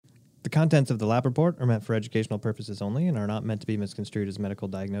contents of the lab report are meant for educational purposes only and are not meant to be misconstrued as medical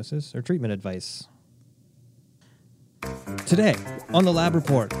diagnosis or treatment advice. Today, on the lab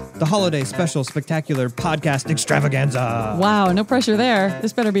report, the Holiday Special Spectacular Podcast Extravaganza. Wow, no pressure there.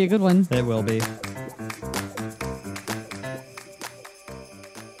 This better be a good one. It will be.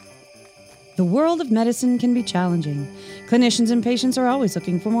 The world of medicine can be challenging. Clinicians and patients are always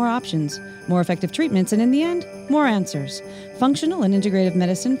looking for more options, more effective treatments, and in the end, more answers. Functional and integrative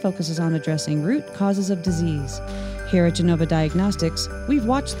medicine focuses on addressing root causes of disease. Here at Genova Diagnostics, we've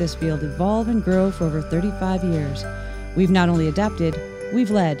watched this field evolve and grow for over 35 years. We've not only adapted,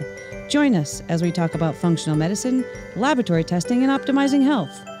 we've led. Join us as we talk about functional medicine, laboratory testing, and optimizing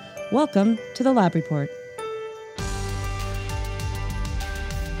health. Welcome to the Lab Report.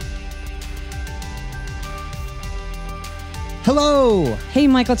 Hello! Hey,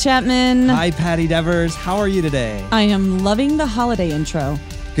 Michael Chapman. Hi, Patty Devers. How are you today? I am loving the holiday intro.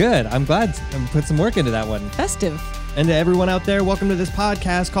 Good. I'm glad I put some work into that one. Festive. And to everyone out there, welcome to this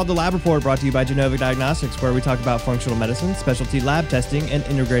podcast called The Lab Report, brought to you by Genova Diagnostics, where we talk about functional medicine, specialty lab testing, and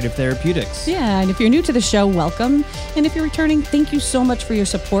integrative therapeutics. Yeah, and if you're new to the show, welcome. And if you're returning, thank you so much for your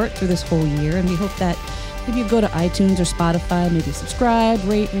support through this whole year. And we hope that maybe you go to iTunes or Spotify, maybe subscribe,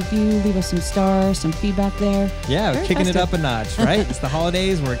 rate, review, leave us some stars, some feedback there. Yeah, Very kicking festive. it up a notch, right? It's the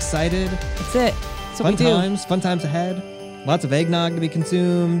holidays. We're excited. That's it. That's what we do. Fun times ahead. Lots of eggnog to be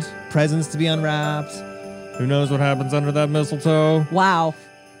consumed, presents to be unwrapped. Who knows what happens under that mistletoe? Wow.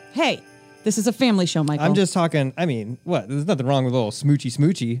 Hey, this is a family show, Michael. I'm just talking, what? There's nothing wrong with a little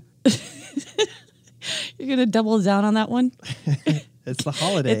smoochy. You're going to double down on that one? It's the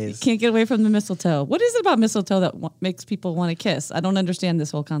holidays. Can't get away from the mistletoe. What is it about mistletoe that makes people want to kiss? I don't understand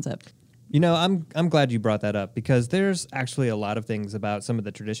this whole concept. You know, I'm glad you brought that up because there's actually a lot of things about some of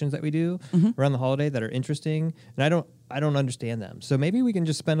the traditions that we do around the holiday that are interesting, and I don't understand them. So maybe we can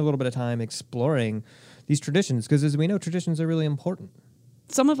just spend a little bit of time exploring these traditions because, as we know, traditions are really important.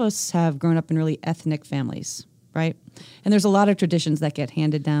 Some of us have grown up in really ethnic families, right? And there's a lot of traditions that get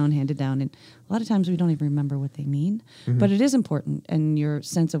handed down, and a lot of times we don't even remember what they mean. But it is important in your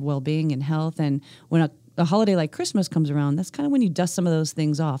sense of well-being and health. And when a holiday like Christmas comes around, that's kind of when you dust some of those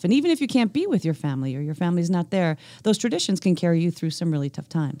things off. And even if you can't be with your family or your family's not there, those traditions can carry you through some really tough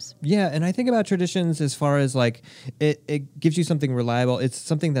times. Yeah, and I think about traditions as far as like it gives you something reliable. It's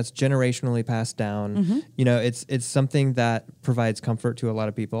something that's generationally passed down. You know, it's something that provides comfort to a lot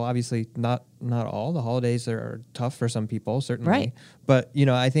of people. Obviously, not all. The holidays are tough for some people, certainly. Right. But, you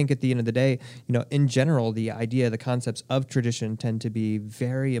know, I think at the end of the day, you know, in general, the concepts of tradition tend to be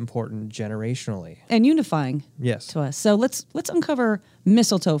very important generationally. And unifying Yes. to us. So let's uncover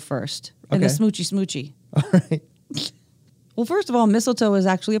mistletoe first and the Okay. smoochy. All right. Well, first of all, mistletoe is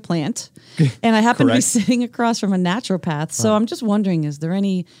actually a plant, and I happen to be Correct. sitting across from a naturopath, so I'm just wondering, is there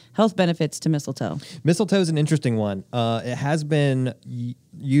any health benefits to mistletoe? Mistletoe is an interesting one. It has been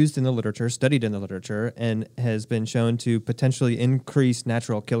used in the literature, studied in the literature, and has been shown to potentially increase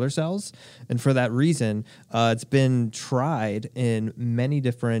natural killer cells. And for that reason, it's been tried in many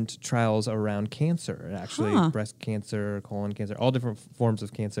different trials around cancer, actually breast cancer, colon cancer, all different forms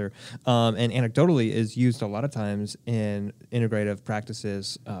of cancer. And anecdotally is used a lot of times in integrative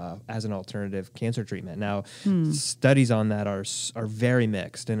practices as an alternative cancer treatment. Now, studies on that are very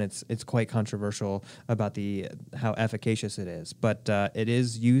mixed, and it's quite controversial about how efficacious it is. But it is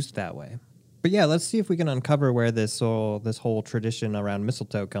used that way. But yeah, let's see if we can uncover where this whole tradition around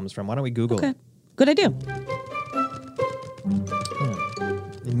mistletoe comes from. Why don't we Google Okay, it? good idea.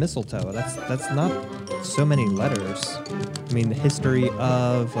 Mistletoe. That's not so many letters. I mean, the history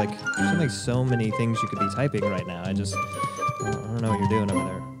of so many things you could be typing right now. I don't know what you're doing over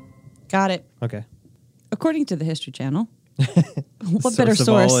there. Got it. Okay. According to the History Channel, what Source better of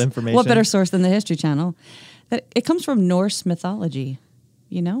all source? information. What better source than the History Channel? That it comes from Norse mythology.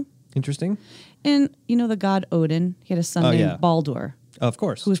 You know, Interesting. and you know the god Odin. He had a son named Baldur, Of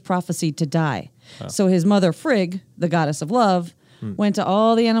course. who was prophesied to die. So his mother Frigg, the goddess of love, went to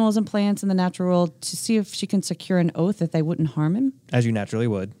all the animals and plants in the natural world to see if she can secure an oath that they wouldn't harm him. As you naturally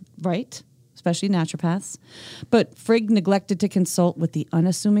would. Right. Especially naturopaths. But Frigg neglected to consult with the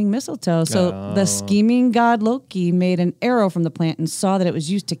unassuming mistletoe. So the scheming god Loki made an arrow from the plant and saw that it was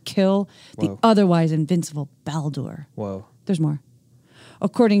used to kill the otherwise invincible Baldur. Whoa. There's more.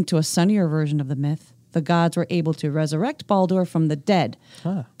 According to a sunnier version of the myth, the gods were able to resurrect Baldur from the dead.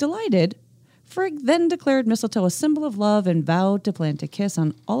 Delighted, Frigg then declared mistletoe a symbol of love and vowed to plant a kiss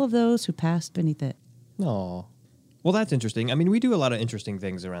on all of those who passed beneath it. Aw. Well, that's interesting. I mean, we do a lot of interesting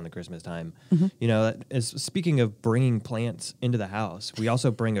things around the Christmas time. You know, speaking of bringing plants into the house, we also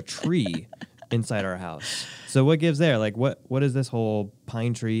bring a tree inside our house. So what gives there? Like, what is this whole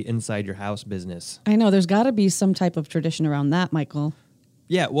pine tree inside your house business? I know there's got to be some type of tradition around that, Michael.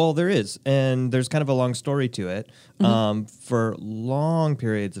 Yeah, well, there is, and there's kind of a long story to it. For long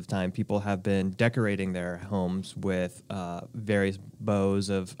periods of time, people have been decorating their homes with various bows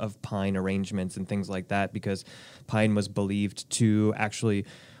of pine arrangements and things like that, because pine was believed to actually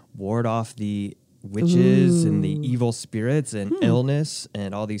ward off the witches and the evil spirits and illness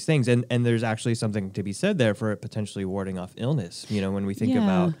and all these things. And there's actually something to be said there for it potentially warding off illness, when we think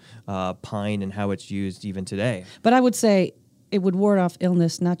about pine and how it's used even today. But I would say it would ward off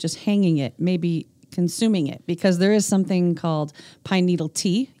illness, not just hanging it, maybe consuming it, because there is something called pine needle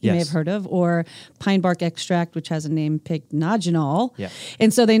tea, you may have heard of, or pine bark extract, which has a name, pycnogenol. Yeah.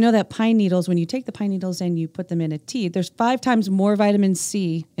 And so they know that pine needles, when you take the pine needles and you put them in a tea, there's 5 times more vitamin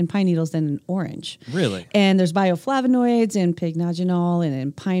C in pine needles than in orange. Really? And there's bioflavonoids in pycnogenol and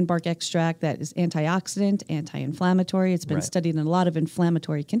in pine bark extract that is antioxidant, anti-inflammatory. It's been studied in a lot of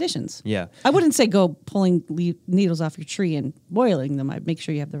inflammatory conditions. Yeah. I wouldn't say go pulling needles off your tree and boiling them. I'd make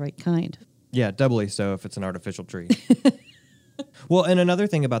sure you have the right kind. Yeah, doubly so if it's an artificial tree. Well, and another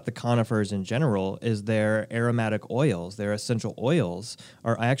thing about the conifers in general is their aromatic oils, their essential oils,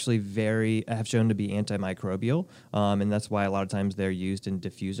 are actually have shown to be antimicrobial, and that's why a lot of times they're used in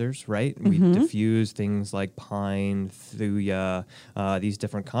diffusers, right? We diffuse things like pine, thuya, these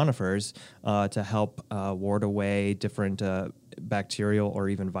different conifers to help ward away different bacterial or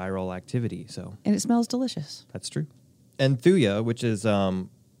even viral activity. And it smells delicious. That's true. And thuya, which is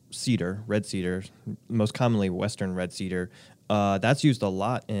cedar, red cedar, most commonly Western red cedar, that's used a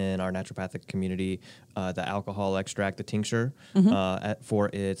lot in our naturopathic community. The alcohol extract, the tincture, for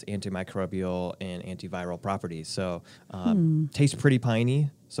its antimicrobial and antiviral properties. So tastes pretty piney.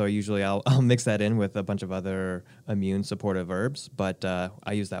 So usually I'll mix that in with a bunch of other immune supportive herbs, but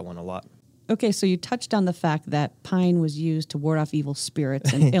I use that one a lot. Okay, so you touched on the fact that pine was used to ward off evil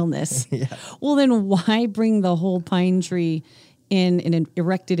spirits and illness. Well, then why bring the whole pine tree in and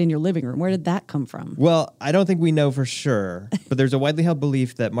erected in your living room? Where did that come from? Well, I don't think we know for sure, but there's a widely held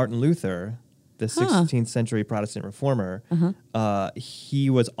belief that Martin Luther, the 16th century Protestant reformer, he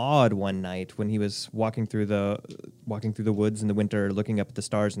was awed one night when he was walking through the woods in the winter, looking up at the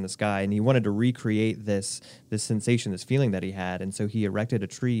stars in the sky, and he wanted to recreate this sensation, this feeling that he had, and so he erected a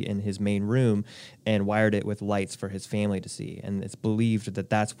tree in his main room and wired it with lights for his family to see, and it's believed that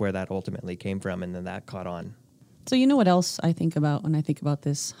that's where that ultimately came from, and then that caught on. So you know what else I think about when I think about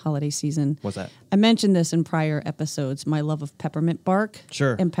this holiday season? What's that? I mentioned this in prior episodes, my love of peppermint bark.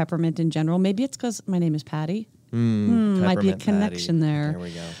 Sure. And peppermint in general. Maybe it's because my name is Patty. Might be a connection there. There we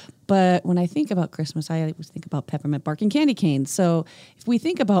go. But when I think about Christmas, I always think about peppermint bark and candy canes. So if we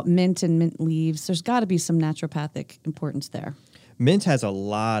think about mint and mint leaves, there's got to be some naturopathic importance there. Mint has a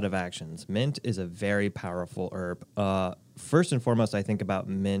lot of actions. Mint is a very powerful herb. First and foremost, I think about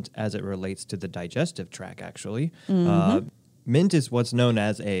mint as it relates to the digestive tract, actually. Mint is what's known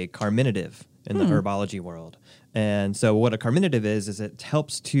as a carminative in the herbology world. And so what a carminative is it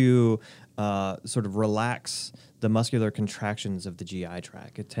helps to sort of relax the muscular contractions of the GI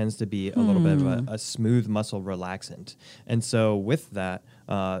tract. It tends to be a little bit of a smooth muscle relaxant. And so with that,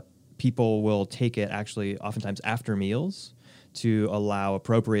 people will take it actually oftentimes after meals to allow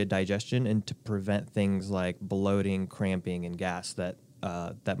appropriate digestion and to prevent things like bloating, cramping, and gas that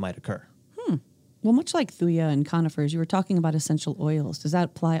might occur. Well, much like thuya and conifers, you were talking about essential oils. Does that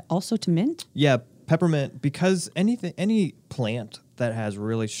apply also to mint? Yeah, peppermint, because any plant that has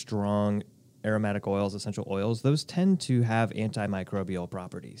really strong aromatic oils, essential oils, those tend to have antimicrobial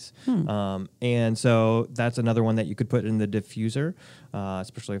properties. And so that's another one that you could put in the diffuser,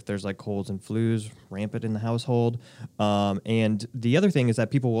 especially if there's like colds and flus rampant in the household. And the other thing is that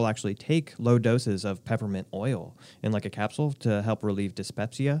people will actually take low doses of peppermint oil in like a capsule to help relieve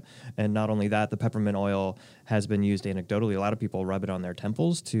dyspepsia. And not only that, the peppermint oil has been used anecdotally. A lot of people rub it on their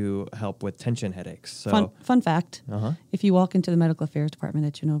temples to help with tension headaches. So, fun fact, if you walk into the medical affairs department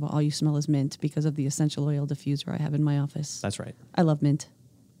at Genova, all you smell is mint because of the essential oil diffuser I have in my office. That's right. I love mint.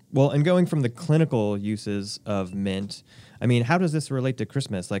 Well, and going from the clinical uses of mint, I mean, how does this relate to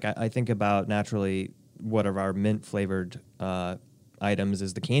Christmas? Like, I think about naturally one of our mint-flavored items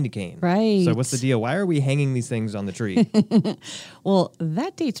is the candy cane. Right. So what's the deal? Why are we hanging these things on the tree? Well,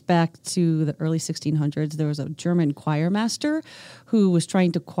 that dates back to the early 1600s. There was a German choir master who was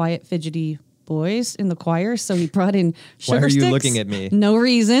trying to quiet fidgety boys in the choir, so he brought in sugar Why are sticks. you looking at me? No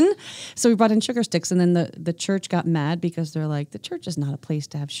reason. So he brought in sugar sticks, and then the church got mad because they're like, the church is not a place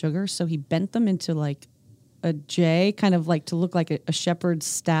to have sugar, so he bent them into like a J, kind of like to look like a shepherd's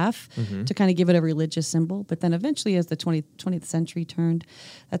staff to kind of give it a religious symbol. But then eventually, as the 20th century turned,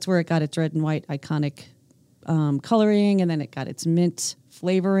 that's where it got its red and white iconic coloring, and then it got its mint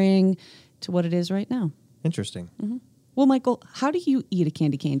flavoring to what it is right now. Interesting. Well, Michael, how do you eat a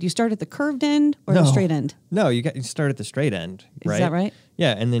candy cane? Do you start at the curved end or the straight end? No, you start at the straight end, right? Is that right?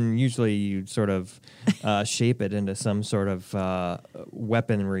 Yeah, and then usually you sort of shape it into some sort of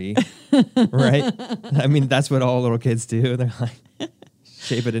weaponry, right? I mean, that's what all little kids do. They're like,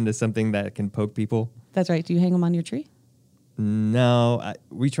 shape it into something that can poke people. That's right. Do you hang them on your tree? No,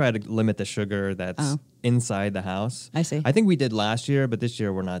 we try to limit the sugar that's inside the house. I see. I think we did last year, but this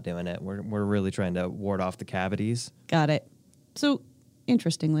year we're not doing it. We're really trying to ward off the cavities. Got it. So,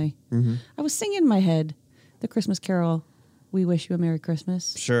 interestingly, I was singing in my head the Christmas carol, "We Wish You a Merry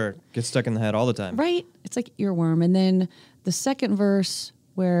Christmas." Sure, gets stuck in the head all the time. Right? It's like earworm. And then the second verse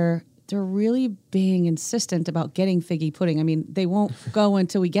where they're really being insistent about getting figgy pudding. I mean, they won't go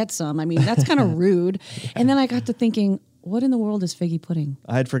until we get some. I mean, that's kind of rude. And then I got to thinking, what in the world is figgy pudding?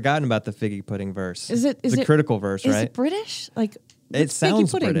 I had forgotten about the figgy pudding verse. Is it a critical verse, right? Is it British? Like, it sounds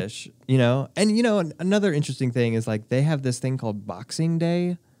figgy pudding? British, you know. And you know, another interesting thing is like they have this thing called Boxing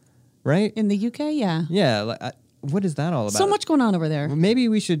Day, right? In the UK, yeah. Yeah. Like, what is that all about? So much going on over there. Maybe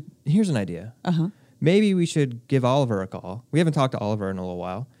we should. Here's an idea. Maybe we should give Oliver a call. We haven't talked to Oliver in a little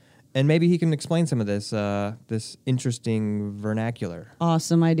while, and maybe he can explain some of this this interesting vernacular.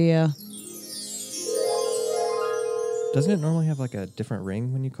 Awesome idea. Doesn't it normally have like a different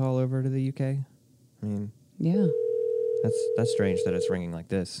ring when you call over to the UK? I mean, yeah. That's strange that it's ringing like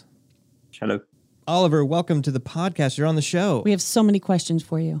this. Hello. Oliver, welcome to the podcast. You're on the show. We have so many questions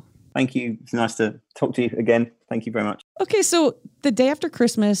for you. Thank you. It's nice to talk to you again. Thank you very much. Okay, so the day after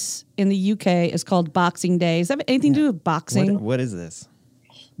Christmas in the UK is called Boxing Day. Does that have anything to do with boxing? What is this?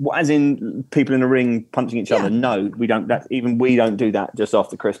 What, as in people in a ring punching each other? No, we don't. We don't do that just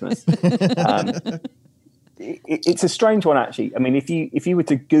after Christmas. It's a strange one, actually. I mean, if you were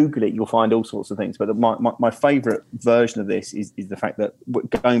to Google it, you'll find all sorts of things. But my favourite version of this is the fact that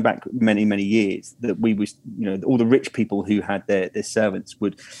going back many, many years, that we was, you know, all the rich people who had their servants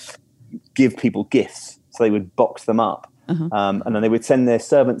would give people gifts. So they would box them up, and then they would send their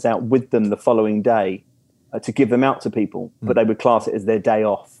servants out with them the following day to give them out to people. But they would class it as their day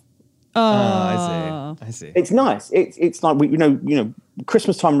off. I see. It's nice. It's like you know,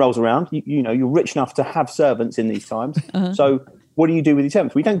 Christmas time rolls around. You know, you're rich enough to have servants in these times. So what do you do with these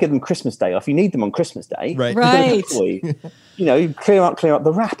servants? We don't give them Christmas Day off. You need them on Christmas Day, right? You know, clear up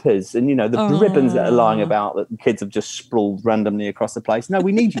the wrappers and the ribbons that are lying about that kids have just sprawled randomly across the place. No,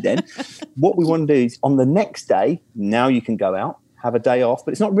 we need you then. What we want to do is on the next day. Now you can go out. Have a day off,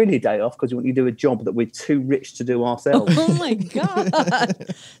 but it's not really a day off because we want you to do a job that we're too rich to do ourselves. Oh my God.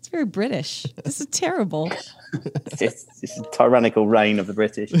 It's very British. This is terrible. It's a tyrannical reign of the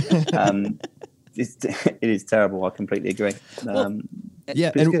British. It is terrible. I completely agree.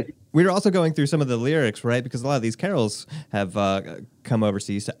 Yeah, and we were also going through some of the lyrics, right? Because a lot of these carols have come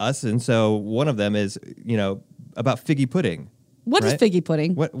overseas to us, and so one of them is, about figgy pudding. What is figgy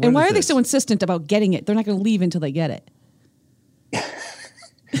pudding? And why are they so insistent about getting it? They're not going to leave until they get it.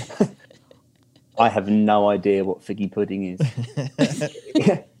 I have no idea what figgy pudding is.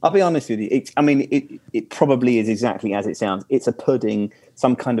 I'll be honest with you. It probably is exactly as it sounds. It's a pudding,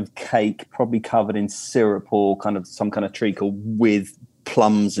 some kind of cake, probably covered in syrup or some kind of treacle with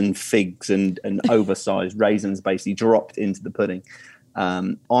plums and figs and oversized raisins basically dropped into the pudding.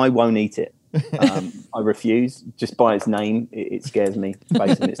 I won't eat it. I refuse. Just by its name, it scares me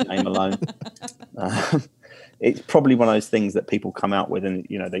based on its name alone. It's probably one of those things that people come out with and,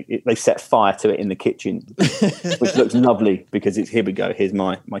 they set fire to it in the kitchen, which looks lovely because here we go. Here's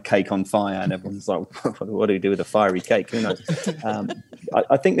my cake on fire. And everyone's like, what do we do with a fiery cake? Who knows?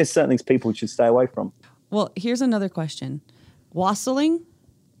 I think there's certain things people should stay away from. Well, here's another question. Wassailing?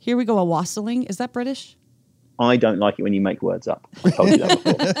 Here we go, a wassailing. Is that British? I don't like it when you make words up. I told you that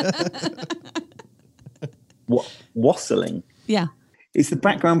before. Wassailing? Yeah. It's the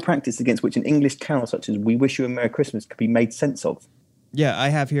background practice against which an English carol such as "We Wish You a Merry Christmas" could be made sense of. Yeah, I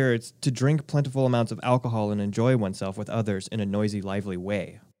have here, it's to drink plentiful amounts of alcohol and enjoy oneself with others in a noisy, lively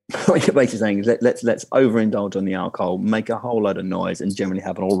way. What you're basically saying is let's overindulge on the alcohol, make a whole load of noise, and generally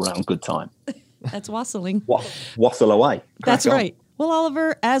have an all-round good time. That's wassailing. Wassel away. That's right. Well,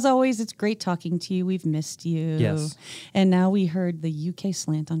 Oliver, as always, it's great talking to you. We've missed you. Yes. And now we heard the UK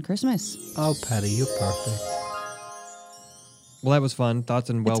slant on Christmas. Oh, Patty, you're perfect. Well, that was fun. Thoughts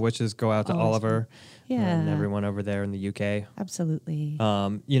and well wishes go out to Oliver fun. Yeah. and everyone over there in the UK. Absolutely.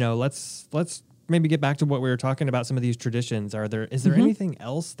 Let's maybe get back to what we were talking about, some of these traditions. Is there anything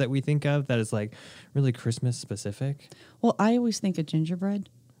else that we think of that is like really Christmas specific? Well, I always think of gingerbread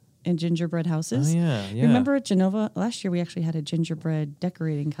and gingerbread houses. Oh, yeah. Remember at Genova, last year we actually had a gingerbread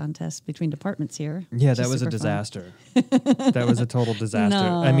decorating contest between departments here. Yeah, that was a disaster. That was a total disaster.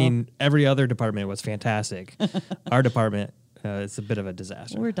 No. I mean, every other department was fantastic. Our department, it's a bit of a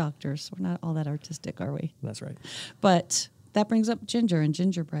disaster. We're doctors. We're not all that artistic, are we? That's right. But that brings up ginger and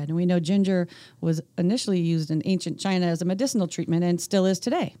gingerbread. And we know ginger was initially used in ancient China as a medicinal treatment and still is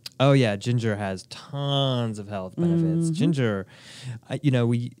today. Oh, yeah. Ginger has tons of health benefits. Ginger,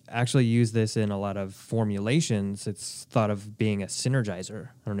 we actually use this in a lot of formulations. It's thought of being a synergizer.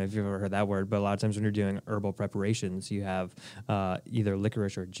 I don't know if you've ever heard that word, but a lot of times when you're doing herbal preparations, you have either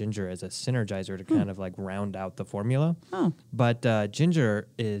licorice or ginger as a synergizer to kind of like round out the formula. Oh. But ginger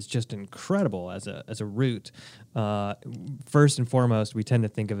is just incredible as a root. First and foremost, we tend to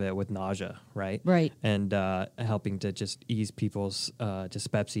think of it with nausea, right? Right. And helping to just ease people's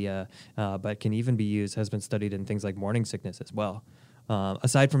dyspepsia, but can even be used, has been studied in things like morning sickness as well.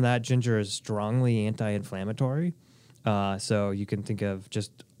 Aside from that, ginger is strongly anti-inflammatory. So you can think of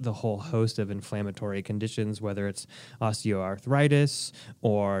just the whole host of inflammatory conditions, whether it's osteoarthritis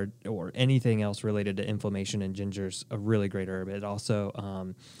or anything else related to inflammation, and ginger's a really great herb. It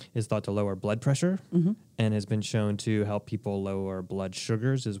also is thought to lower blood pressure and has been shown to help people lower blood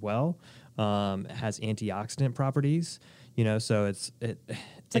sugars as well. It has antioxidant properties, so it's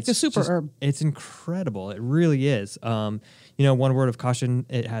like a super herb. It's incredible. It really is. One word of caution,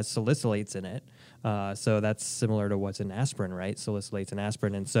 it has salicylates in it. So that's similar to what's in aspirin, right? Salicylates and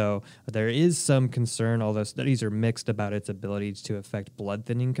aspirin. And so there is some concern, although studies are mixed about its ability to affect blood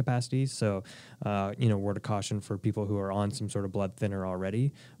thinning capacities. So, word of caution for people who are on some sort of blood thinner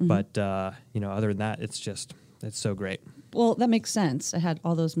already. But, other than that, it's so great. Well, that makes sense. It had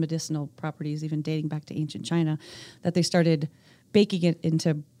all those medicinal properties, even dating back to ancient China, that they started baking it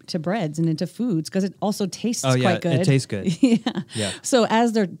into breads and into foods because it also tastes quite good. It tastes good. Yeah. So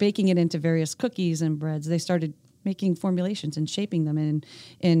as they're baking it into various cookies and breads, they started making formulations and shaping them. And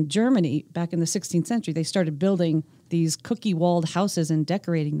in Germany, back in the 16th century, they started building these cookie-walled houses and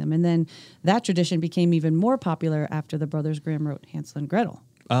decorating them. And then that tradition became even more popular after the Brothers Grimm wrote Hansel and Gretel.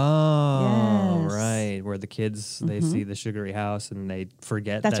 Oh, Yes. right. Where the kids, they see the sugary house and they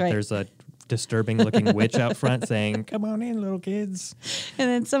forget That's that right. there's a disturbing looking witch out front saying, "Come on in, little kids." And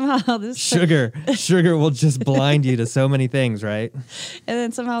then somehow this Sugar will just blind you to so many things, right? And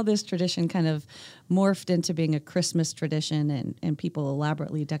then somehow this tradition kind of morphed into being a Christmas tradition, and people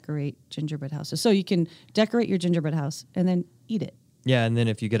elaborately decorate gingerbread houses. So you can decorate your gingerbread house and then eat it. Yeah, and then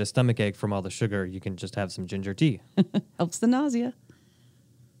if you get a stomachache from all the sugar, you can just have some ginger tea. Helps the nausea.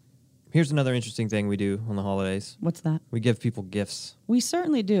 Here's another interesting thing we do on the holidays. What's that? We give people gifts. We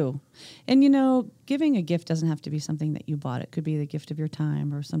certainly do. And, giving a gift doesn't have to be something that you bought. It could be the gift of your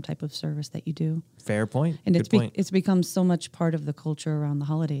time or some type of service that you do. Fair point. And Good point. it's become so much part of the culture around the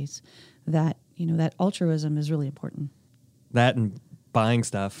holidays that, that altruism is really important. That and buying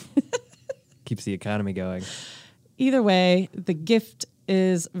stuff keeps the economy going. Either way, the gift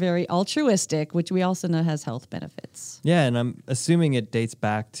is very altruistic, which we also know has health benefits. Yeah, and I'm assuming it dates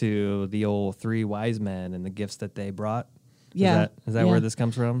back to the old 3 wise men and the gifts that they brought. Yeah. Is that where this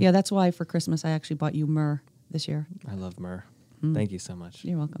comes from? Yeah, that's why for Christmas I actually bought you myrrh this year. I love myrrh. Thank you so much.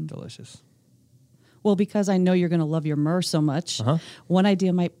 You're welcome. Delicious. Well, because I know you're going to love your myrrh so much, one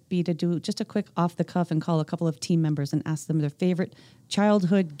idea might be to do just a quick off the cuff and call a couple of team members and ask them their favorite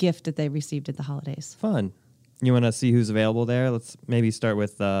childhood gift that they received at the holidays. Fun. You want to see who's available there? Let's maybe start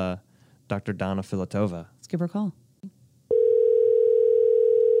with Dr. Donna Filatova. Let's give her a call.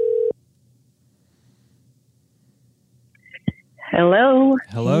 Hello.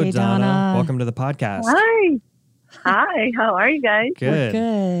 Hello, Hey, Donna. Donna. Welcome to the podcast. Hi. How are you guys? Good.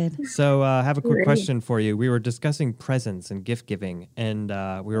 We're good. So I have a quick Great. question for you. We were discussing presents and gift giving, and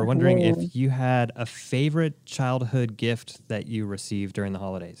we were wondering if you had a favorite childhood gift that you received during the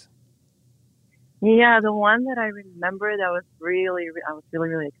holidays. Yeah, the one that I remember that was I was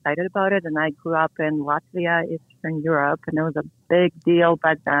really excited about it. And I grew up in Latvia, Eastern Europe, and it was a big deal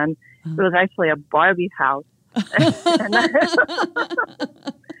back then. It was actually a Barbie house. and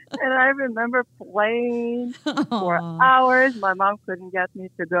I remember playing for hours. My mom couldn't get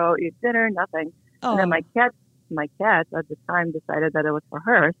me to go eat dinner, nothing. And then my cat at the time decided that it was for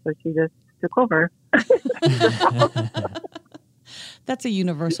her, so she just took over. That's a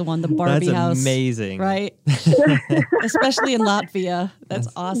universal one, the Barbie That's house. amazing. Right? Especially in Latvia. That's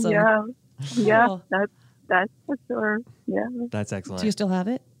awesome. Yeah, Oh. that's for sure. Yeah. That's excellent. Do you still have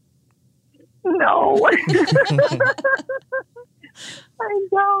it? No. I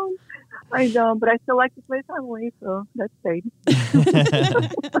don't. I know, but I still like to play family, so that's great.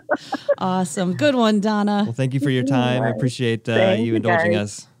 Awesome. Good one, Donna. Well, thank you for your time. I Right. appreciate Thank you you, indulging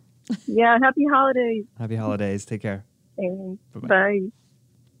guys. us. Yeah, happy holidays. Happy holidays. Take care. Thanks. Bye-bye. Bye.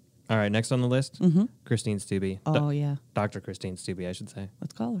 All right, next on the list, Mm-hmm. Christine Stubbe. Oh, yeah. Dr. Christine Stubbe, I should say.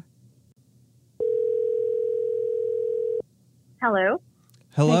 Let's call her. Hello.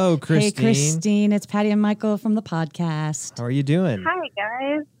 Hello, Christine. Hey, Christine. It's Patty and Michael from the podcast. How are you doing? Hi,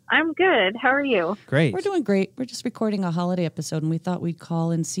 guys. I'm good. How are you? Great. We're doing great. We're just recording a holiday episode, and we thought we'd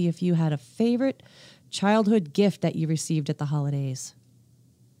call and see if you had a favorite childhood gift that you received at the holidays.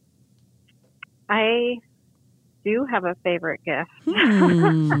 I do have a favorite gift.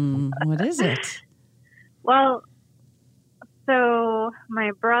 What is it? Well, so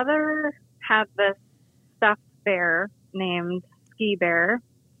my brother had this stuffed bear named Ski Bear.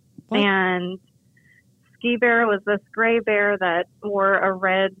 What? And Ski Bear was this gray bear that wore a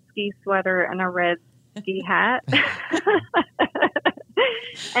red ski sweater and a red ski hat.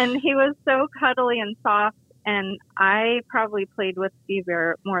 And he was so cuddly and soft. And I probably played with Ski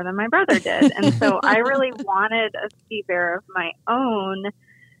Bear more than my brother did. And so I really wanted a Ski Bear of my own.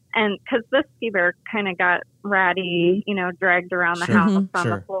 And because this Ski Bear kind of got ratty, dragged around the Sure. house Mhm. on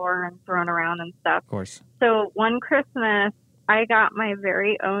Sure. the floor and thrown around and stuff. Of course. So one Christmas, I got my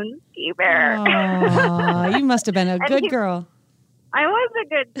very own Ski Bear. Aw, you must have been a And good he- girl. I was a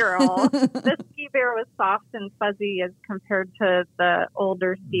good girl. The Ski Bear was soft and fuzzy as compared to the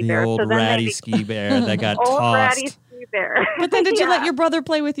older Ski The Bear. old so then ratty they ski bear that got old tossed. ratty Ski Bear. But then did you let Yeah. your brother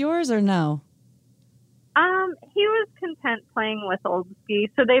play with yours or no? He was content playing with Old Ski,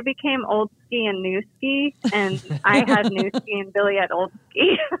 so they became Old Ski and New Ski, and I had New Ski and Billy had Old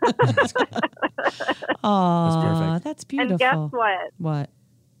Ski. Aw, perfect. that's And beautiful. guess what? What?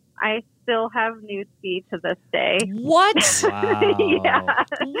 I still have New Ski to this day. What? Wow. Yeah.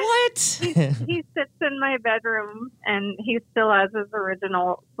 What? He sits in my bedroom, and he still has his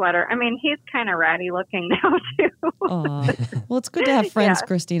original sweater. I mean, he's kind of ratty looking now, too. Aw. Well, it's good to have friends, Yeah.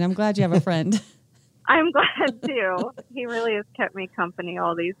 Christine. I'm glad you have a friend. I'm glad, too. He really has kept me company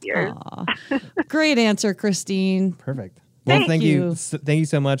all these years. Aw. Great answer, Christine. Perfect. Well, Thank thank you. you. Thank you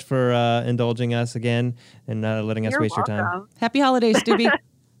so much for indulging us again and letting us You're waste welcome. your time. Happy holidays, Stubby.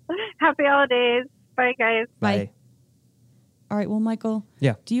 Happy holidays. Bye, guys. Bye. All right. Well, Michael.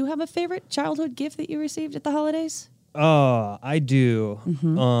 Yeah. Do you have a favorite childhood gift that you received at the holidays? Oh, I do.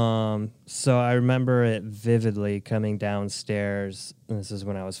 Mm-hmm. So I remember it vividly coming downstairs. And this is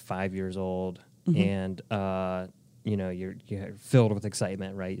when I was 5 years old, Mm-hmm. and you're filled with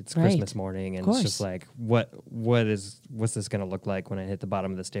excitement, right? It's Right. Christmas morning, and Of it's just course. like, what's this going to look like when I hit the bottom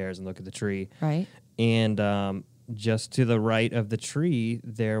of the stairs and look at the tree? Right. And just to the right of the tree,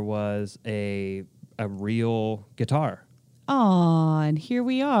 there was a real guitar, Aw, and here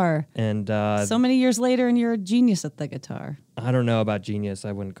we are. and So many years later, and you're a genius at the guitar. I don't know about genius.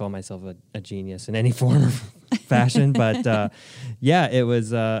 I wouldn't call myself a genius in any form or fashion, but yeah, it was.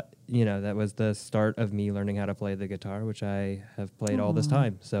 That was the start of me learning how to play the guitar, which I have played all this Aw,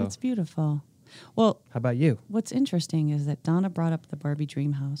 time. So, That's beautiful. Well, how about you? what's interesting is that Donna brought up the Barbie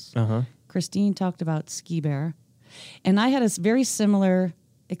Dream House. Uh-huh. Christine talked about Ski Bear. And I had a very similar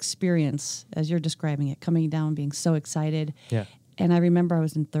experience as you're describing it, coming down, being so excited. Yeah. And I remember I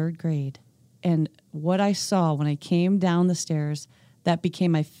was in third grade. And what I saw when I came down the stairs, that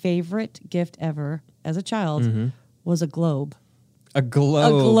became my favorite gift ever as a child, was a globe. A globe. A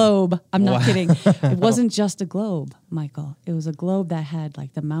globe. I'm not Wow. kidding. It wasn't just a globe, Michael. It was a globe that had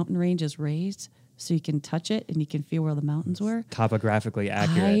like the mountain ranges raised so you can touch it and you can feel where the mountains were. Topographically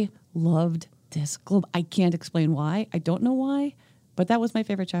accurate. I loved this globe. I can't explain why. I don't know why, but that was my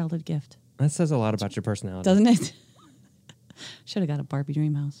favorite childhood gift. That says a lot about your personality. Doesn't it? Should have got a Barbie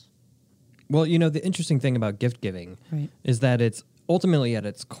Dream House. Well, the interesting thing about gift giving Right. is that it's ultimately at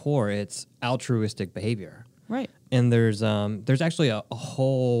its core, it's altruistic behavior. Right. And there's actually a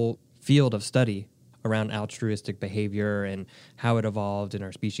whole field of study around altruistic behavior and how it evolved in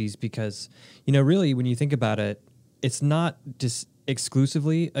our species because, really, when you think about it, it's not just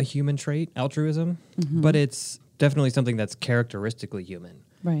exclusively a human trait, altruism, but it's definitely something that's characteristically human.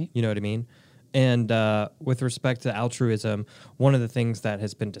 Right. You know what I mean? And with respect to altruism, one of the things that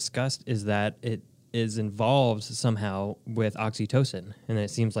has been discussed is that it is involved somehow with oxytocin. And it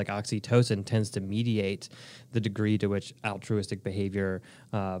seems like oxytocin tends to mediate the degree to which altruistic behavior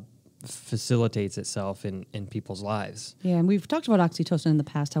facilitates itself in people's lives. Yeah, and we've talked about oxytocin in the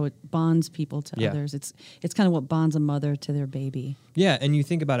past, how it bonds people to others. It's kind of what bonds a mother to their baby. Yeah, and you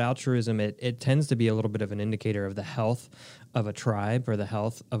think about altruism, it tends to be a little bit of an indicator of the health of a tribe or the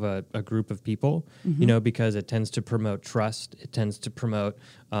health of a group of people, because it tends to promote trust, it tends to promote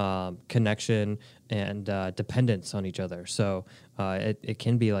connection and dependence on each other. So it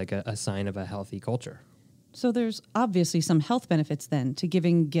can be like a sign of a healthy culture. So there's obviously some health benefits then to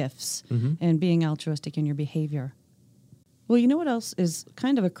giving gifts and being altruistic in your behavior. Well, you know what else is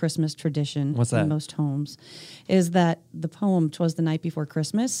kind of a Christmas tradition in most homes is that the poem "'Twas the Night Before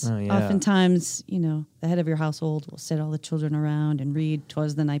Christmas." Oh, yeah. Oftentimes, the head of your household will sit all the children around and read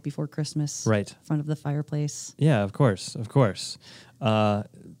 "'Twas the Night Before Christmas" right in front of the fireplace. Yeah, of course.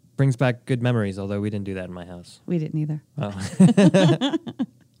 Brings back good memories, although we didn't do that in my house. We didn't either. Oh.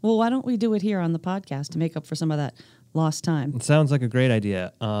 Well, why don't we do it here on the podcast to make up for some of that lost time? It sounds like a great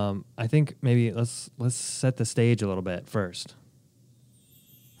idea. I think maybe let's set the stage a little bit first.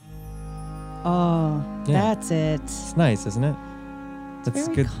 Oh, that's it. It's nice, isn't it? It's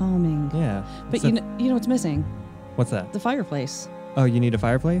very calming. Yeah. But you know what's missing? What's that? The fireplace. Oh, you need a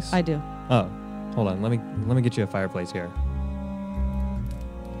fireplace? I do. Oh, hold on. Let me get you a fireplace here.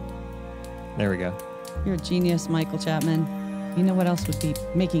 There we go. You're a genius, Michael Chapman. You know what else would be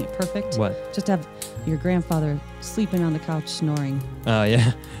making it perfect? What? Just have your grandfather sleeping on the couch snoring. Oh,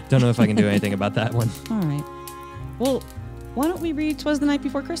 yeah. Don't know if I can do anything about that one. All right. Well, why don't we read "'Twas the Night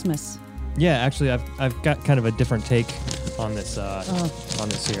Before Christmas"? Yeah, actually, I've got kind of a different take on this on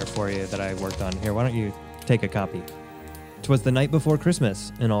this here for you that I worked on here. Why don't you take a copy? "'Twas the night before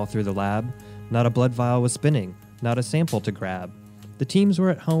Christmas, and all through the lab, not a blood vial was spinning, not a sample to grab. The teams were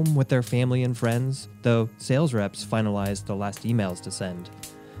at home with their family and friends, though sales reps finalized the last emails to send.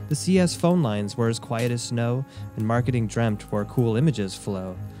 The CS phone lines were as quiet as snow, and marketing dreamt where cool images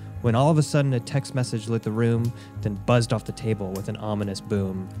flow, when all of a sudden a text message lit the room, then buzzed off the table with an ominous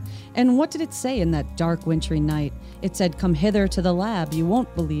boom. And what did it say in that dark wintry night? It said, 'Come hither to the lab, you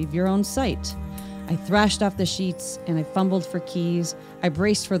won't believe your own sight.' I thrashed off the sheets, and I fumbled for keys. I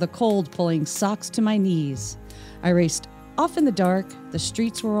braced for the cold, pulling socks to my knees. I raced off in the dark, the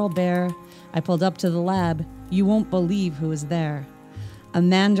streets were all bare. I pulled up to the lab, you won't believe who was there. A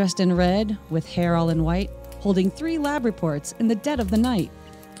man dressed in red, with hair all in white, holding 3 lab reports in the dead of the night.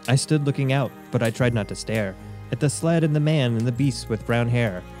 I stood looking out, but I tried not to stare at the sled and the man and the beast with brown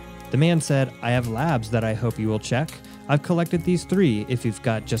hair. The man said, 'I have labs that I hope you will check. I've collected these 3 if you've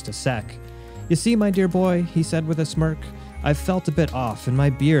got just a sec.' You see, my dear boy," he said with a smirk, "I've felt a bit off and my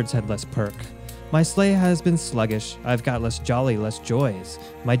beard's had less perk. My sleigh has been sluggish, I've got less jolly, less joys.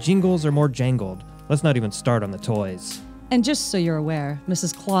 My jingles are more jangled. Let's not even start on the toys." And just so you're aware,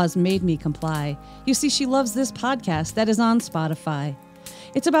 Mrs. Claus made me comply. You see, she loves this podcast that is on Spotify.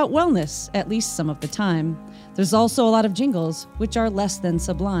 It's about wellness, at least some of the time. There's also a lot of jingles, which are less than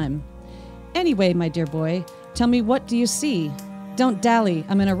sublime. Anyway, my dear boy, tell me, what do you see? Don't dally,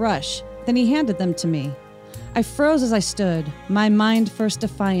 I'm in a rush. Then he handed them to me. I froze as I stood, my mind first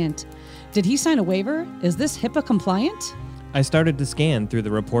defiant. Did he sign a waiver? Is this HIPAA compliant? I started to scan through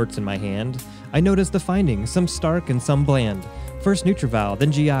the reports in my hand. I noticed the findings, some stark and some bland. First Nutrival,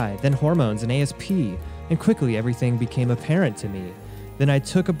 then GI, then hormones and ASP, and quickly everything became apparent to me. Then I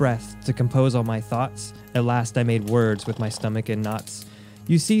took a breath to compose all my thoughts. At last I made words with my stomach in knots.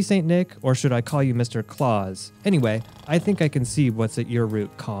 You see, St. Nick, or should I call you Mr. Claus? Anyway, I think I can see what's at your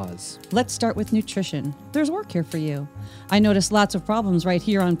root cause. Let's start with nutrition. There's work here for you. I noticed lots of problems right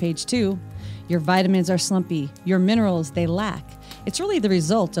here on page 2. Your vitamins are slumpy. Your minerals, they lack. It's really the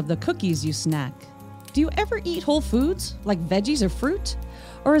result of the cookies you snack. Do you ever eat whole foods, like veggies or fruit?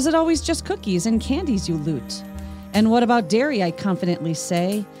 Or is it always just cookies and candies you loot? And what about dairy, I confidently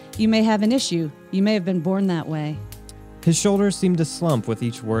say? You may have an issue. You may have been born that way. His shoulders seemed to slump with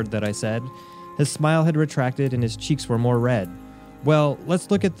each word that I said. His smile had retracted and his cheeks were more red. Well, let's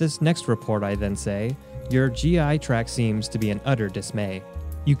look at this next report, I then say. Your GI tract seems to be in utter dismay.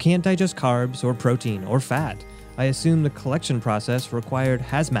 You can't digest carbs or protein or fat. I assume the collection process required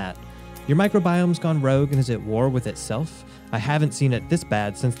hazmat. Your microbiome's gone rogue and is at war with itself? I haven't seen it this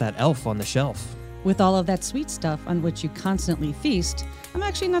bad since that elf on the shelf. With all of that sweet stuff on which you constantly feast, I'm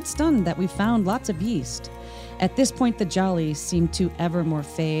actually not stunned that we found lots of yeast. At this point, the jollies seemed to ever more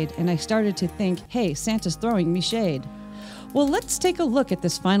fade, and I started to think, hey, Santa's throwing me shade. Well, let's take a look at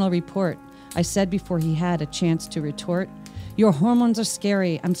this final report, I said before he had a chance to retort. Your hormones are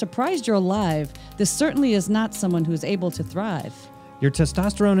scary. I'm surprised you're alive. This certainly is not someone who's able to thrive. Your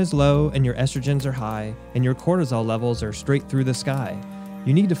testosterone is low and your estrogens are high, and your cortisol levels are straight through the sky.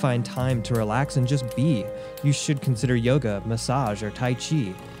 You need to find time to relax and just be. You should consider yoga, massage, or tai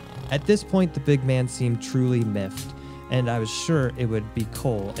chi. At this point, the big man seemed truly miffed, and I was sure it would be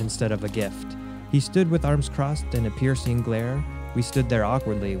coal instead of a gift. He stood with arms crossed in a piercing glare. We stood there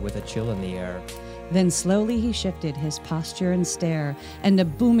awkwardly with a chill in the air. Then slowly he shifted his posture and stare, and a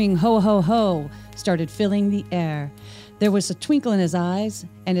booming ho ho ho started filling the air. There was a twinkle in his eyes,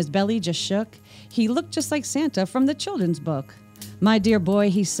 and his belly just shook. He looked just like Santa from the children's book. My dear boy,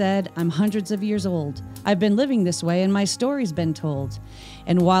 he said, I'm hundreds of years old. I've been living this way, and my story's been told.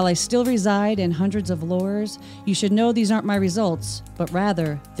 And while I still reside in hundreds of lores, you should know these aren't my results, but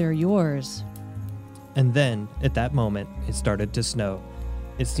rather they're yours. And then, at that moment, it started to snow.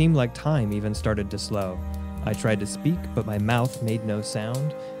 It seemed like time even started to slow. I tried to speak, but my mouth made no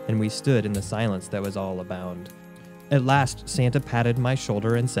sound, and we stood in the silence that was all abound. At last, Santa patted my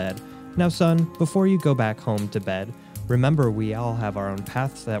shoulder and said, Now, son, before you go back home to bed, remember we all have our own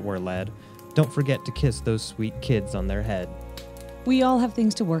paths that we're led. Don't forget to kiss those sweet kids on their head. We all have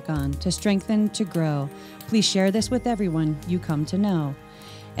things to work on, to strengthen, to grow. Please share this with everyone you come to know.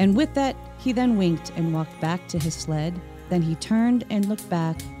 And with that, he then winked and walked back to his sled. Then he turned and looked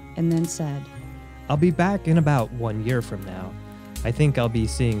back and then said, I'll be back in about 1 year from now. I think I'll be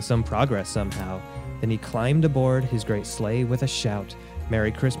seeing some progress somehow. Then he climbed aboard his great sleigh with a shout.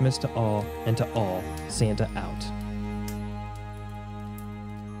 Merry Christmas to all, and to all, Santa out.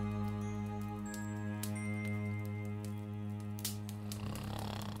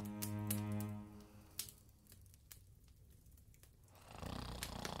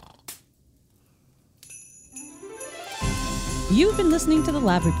 You've been listening to The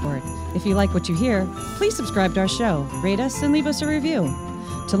Lab Report. If you like what you hear, please subscribe to our show, rate us, and leave us a review.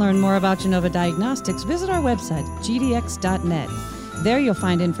 To learn more about Genova Diagnostics, visit our website, gdx.net. There you'll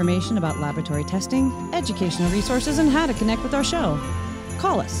find information about laboratory testing, educational resources, and how to connect with our show.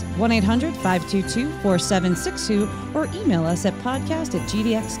 Call us, 1-800-522-4762, or email us at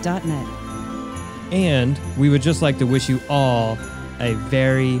podcast@gdx.net. And we would just like to wish you all a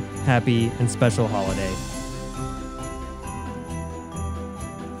very happy and special holiday.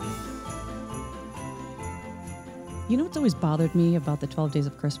 You know what's always bothered me about the 12 Days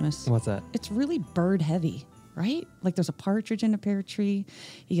of Christmas? What's that? It's really bird heavy, right? Like there's a partridge in a pear tree.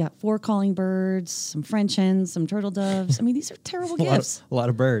 You got 4 calling birds, some French hens, some turtle doves. I mean, these are terrible gifts. A lot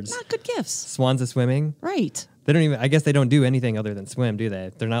of birds. Not good gifts. Swans are swimming. Right. They don't even, I guess they don't do anything other than swim, do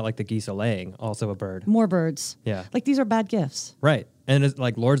they? They're not like the geese a laying, also a bird. More birds. Yeah. Like these are bad gifts. Right. And it's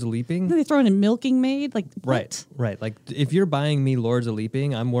like Lords of Leaping. Then they throw in a milking maid. Like, what? Right. Like if you're buying me Lords of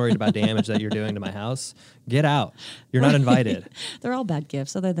Leaping, I'm worried about damage that you're doing to my house. Get out. You're not invited. They're all bad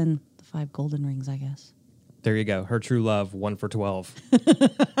gifts, other than the 5 golden rings, I guess. There you go. Her true love, 1 for 12.